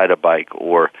to ride a bike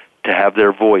or to have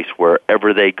their voice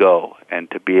wherever they go and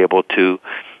to be able to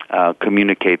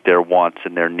communicate their wants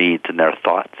and their needs and their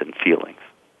thoughts and feelings.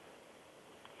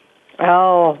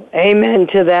 Oh, amen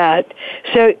to that.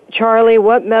 So, Charlie,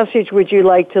 what message would you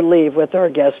like to leave with our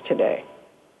guest today?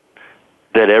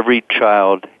 That every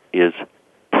child is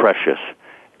precious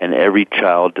and every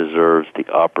child deserves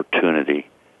the opportunity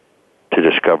to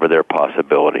discover their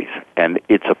possibilities. And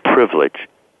it's a privilege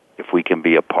if we can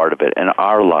be a part of it, and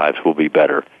our lives will be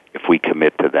better if we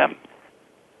commit to them.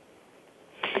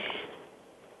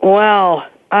 Well,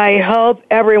 I hope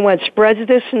everyone spreads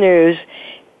this news.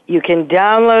 You can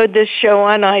download this show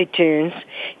on iTunes.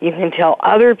 You can tell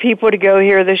other people to go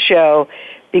hear the show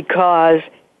because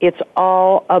it's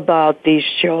all about these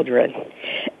children.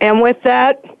 And with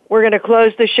that, we're going to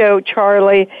close the show.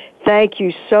 Charlie, thank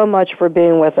you so much for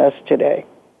being with us today.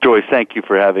 Joyce, thank you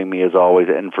for having me as always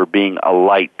and for being a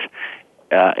light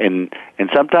and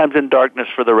sometimes in darkness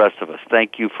for the rest of us.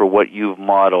 Thank you for what you've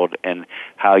modeled and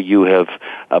how you have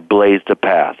blazed a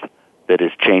path that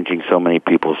is changing so many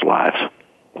people's lives.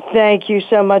 Thank you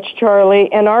so much, Charlie.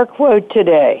 And our quote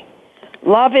today,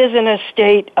 love isn't a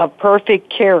state of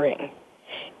perfect caring.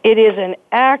 It is an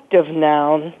active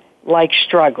noun like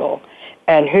struggle.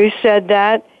 And who said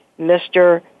that?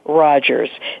 Mr. Rogers.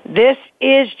 This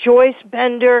is Joyce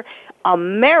Bender,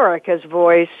 America's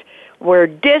Voice, where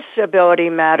disability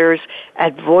matters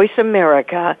at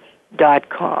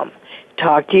voiceamerica.com.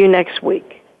 Talk to you next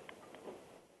week.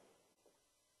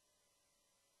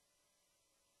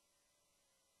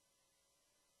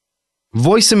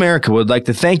 Voice America would like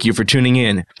to thank you for tuning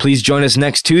in. Please join us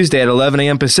next Tuesday at 11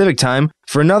 a.m. Pacific Time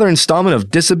for another installment of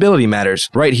Disability Matters,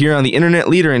 right here on the internet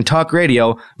leader in talk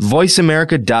radio,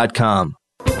 voiceamerica.com.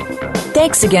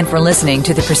 Thanks again for listening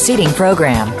to the preceding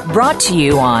program, brought to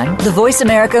you on the Voice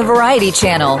America Variety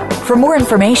Channel. For more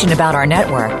information about our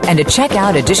network and to check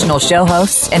out additional show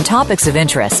hosts and topics of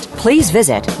interest, please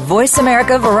visit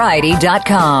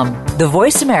voiceamericavariety.com. The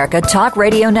Voice America Talk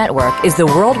Radio Network is the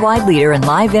worldwide leader in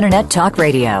live internet talk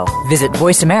radio. Visit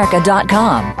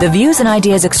voiceamerica.com. The views and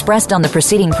ideas expressed on the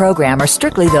preceding program are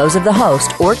strictly those of the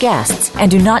host or guests and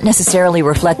do not necessarily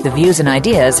reflect the views and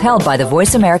ideas held by the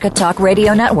Voice America Talk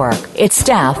Radio Network, its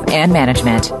staff, and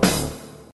management.